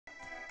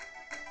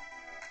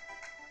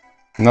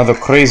Another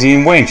crazy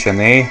invention,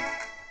 eh?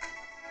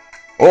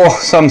 Oh,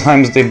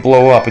 sometimes they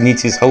blow up and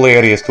it is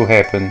hilarious to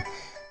happen.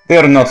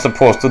 They're not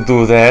supposed to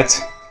do that.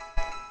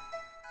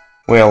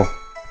 Well,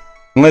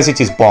 unless it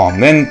is bomb,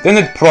 then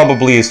it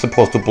probably is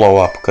supposed to blow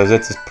up, because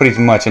that is pretty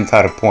much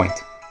entire point.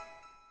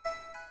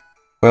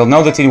 Well,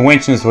 now that the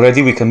invention is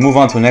ready, we can move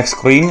on to the next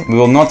screen. We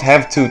will not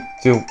have to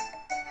do...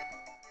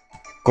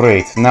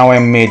 Great, now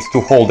I'm made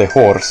to hold a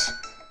horse.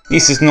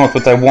 This is not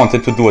what I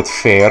wanted to do at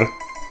fair.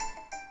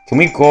 Can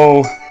we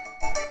go...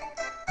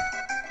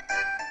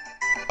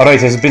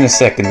 Alright, it's been a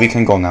second, we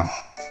can go now.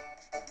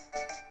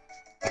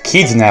 A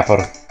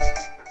kidnapper.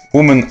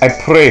 Woman, I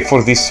pray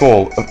for the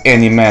soul of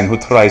any man who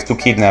tries to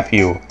kidnap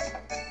you.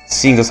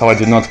 Seeing as how I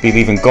do not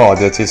believe in God,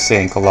 that is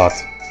saying a lot.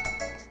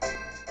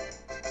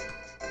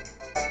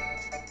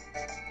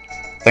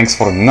 Thanks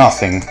for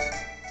nothing.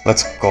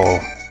 Let's go.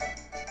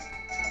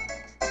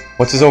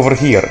 What is over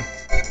here?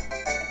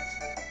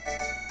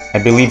 I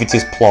believe it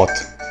is plot.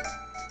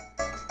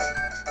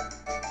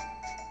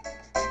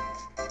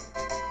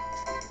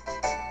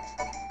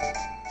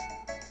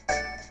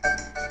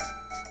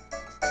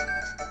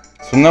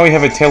 So now we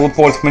have a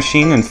teleport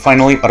machine and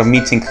finally our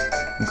meeting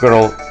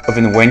girl of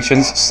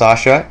inventions,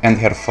 Sasha, and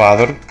her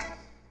father,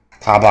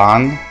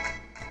 Taban.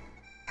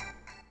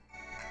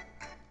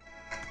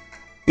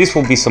 This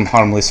will be some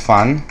harmless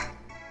fun.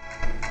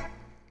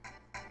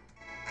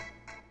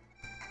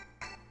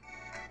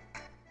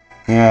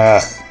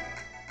 Ugh.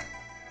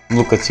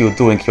 Look at you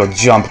doing your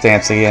jump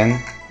dance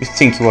again. You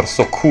think you are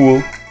so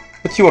cool,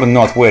 but you are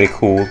not very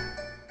cool.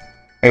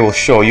 I will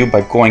show you by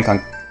going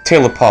on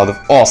teleport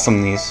of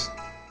awesomeness.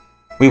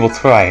 We will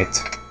try it.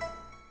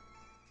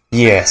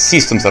 Yeah,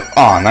 systems are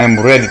on. I am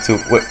ready to...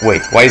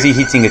 Wait, why is he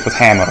hitting it with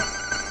hammer?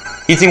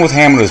 Hitting with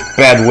hammer is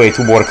bad way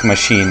to work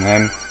machine.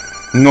 I'm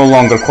no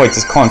longer quite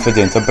as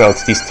confident about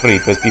this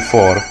trip as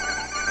before.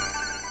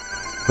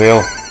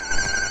 Well,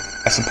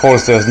 I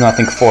suppose there's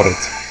nothing for it.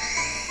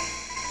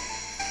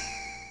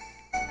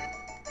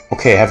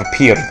 Okay, I have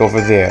appeared over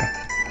there.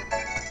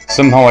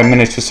 Somehow I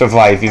managed to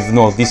survive even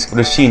though this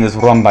machine is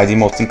run by the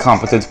most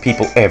incompetent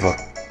people ever.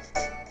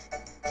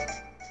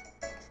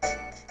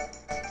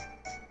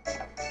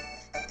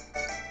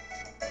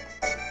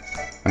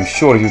 I'm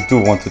sure you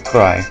do want to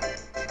try.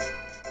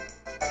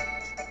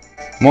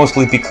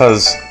 Mostly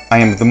because I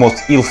am the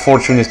most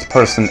ill-fortunate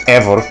person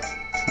ever.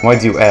 Why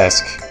do you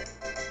ask?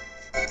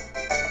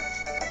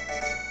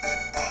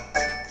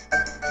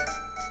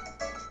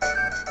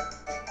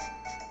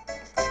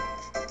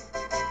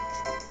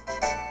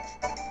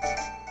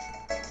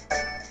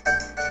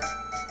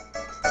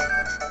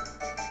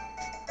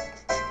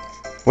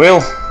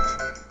 Well,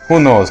 who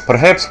knows?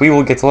 Perhaps we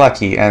will get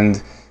lucky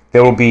and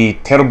there will be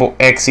terrible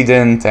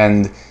accident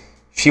and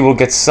she will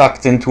get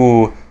sucked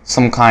into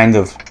some kind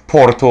of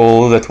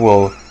portal that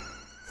will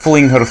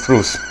fling her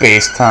through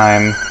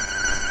space-time.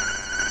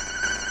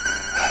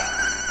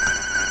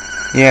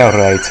 Yeah,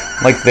 right.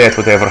 Like that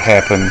would ever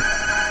happen.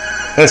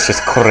 That's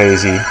just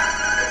crazy.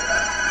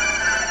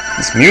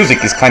 This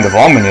music is kind of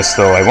ominous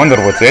though. I wonder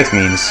what that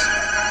means.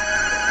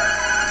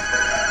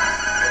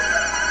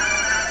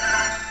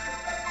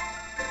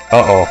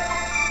 Uh-oh.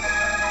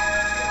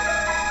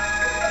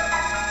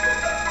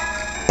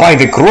 By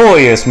the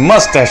glorious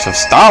mustache of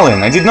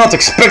Stalin! I did not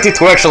expect it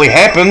to actually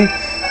happen!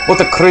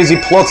 What a crazy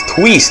plot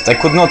twist! I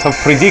could not have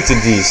predicted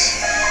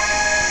this.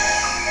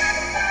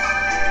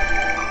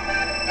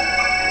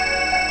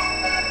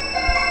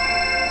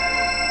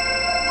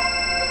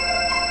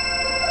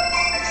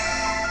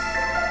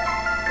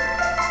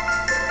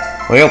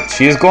 Well,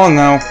 she is gone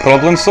now.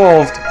 Problem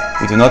solved.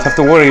 We do not have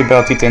to worry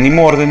about it any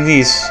more than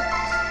this.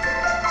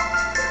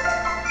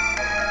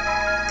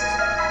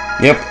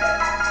 Yep.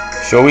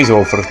 Show is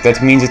over.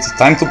 That means it's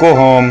time to go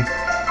home.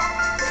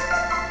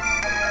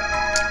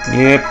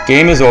 Yep,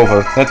 game is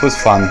over. That was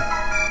fun.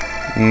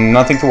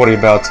 Nothing to worry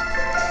about.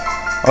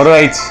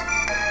 Alright,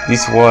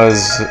 this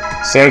was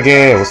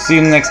Sergey. I will see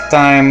you next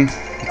time.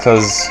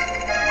 Because...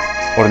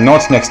 or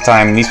not next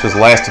time, this was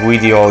last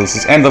video. This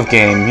is end of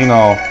game, you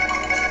know.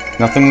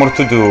 Nothing more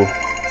to do.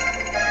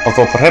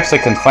 Although perhaps I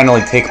can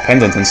finally take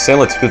pendant and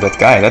sell it to that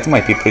guy. That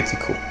might be pretty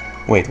cool.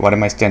 Wait, why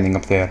am I standing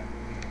up there?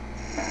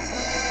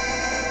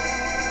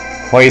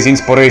 Why is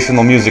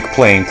inspirational music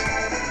playing?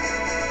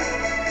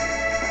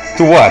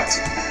 To what?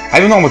 I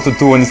don't know what to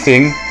do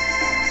anything.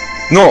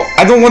 No,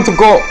 I don't want to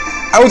go.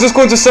 I was just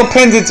going to sell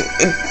pendant.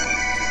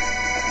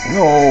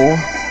 No.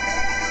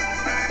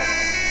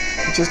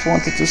 I just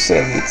wanted to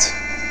sell it.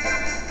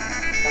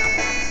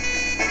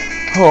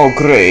 Oh,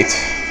 great.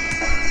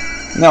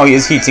 Now he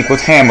is hitting with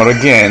hammer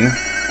again.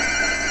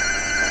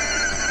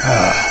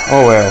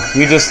 Oh well,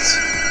 you just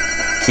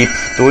keep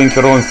doing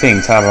your own thing,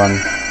 Taban.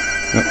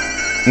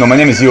 No, my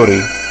name is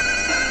Yuri.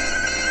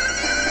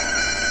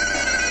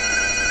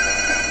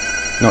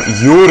 No,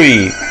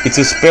 Yuri! It's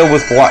a spell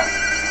with what?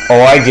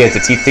 Oh, I get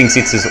it. He thinks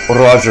it's his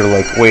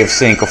Roger-like way of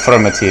saying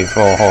affirmative.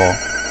 Oh.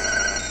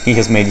 He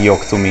has made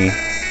yoke to me.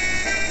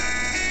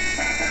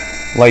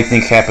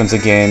 Lightning happens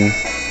again.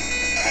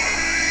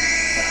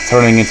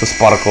 Turning into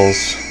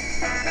sparkles.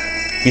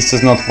 This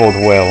does not bode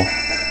well.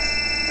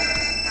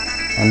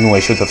 I knew I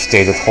should have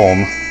stayed at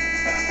home.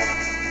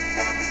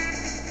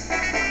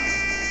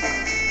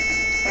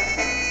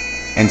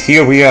 And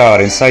here we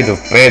are, inside of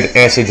Bad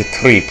Acid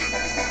Trip.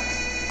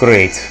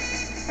 Great.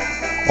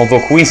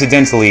 Although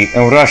coincidentally,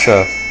 in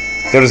Russia,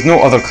 there is no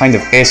other kind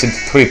of acid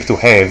trip to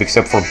have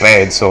except for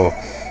bad, so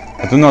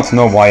I do not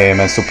know why I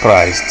am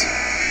surprised.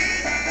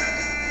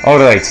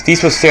 Alright,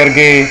 this was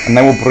Sergey, and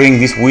I will bring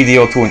this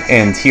video to an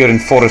end here in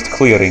Forest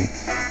Clearing.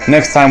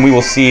 Next time we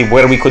will see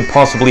where we could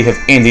possibly have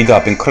ended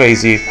up in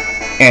crazy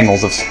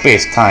annals of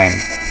space-time.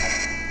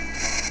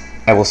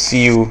 I will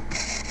see you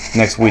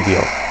next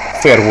video.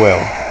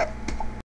 Farewell.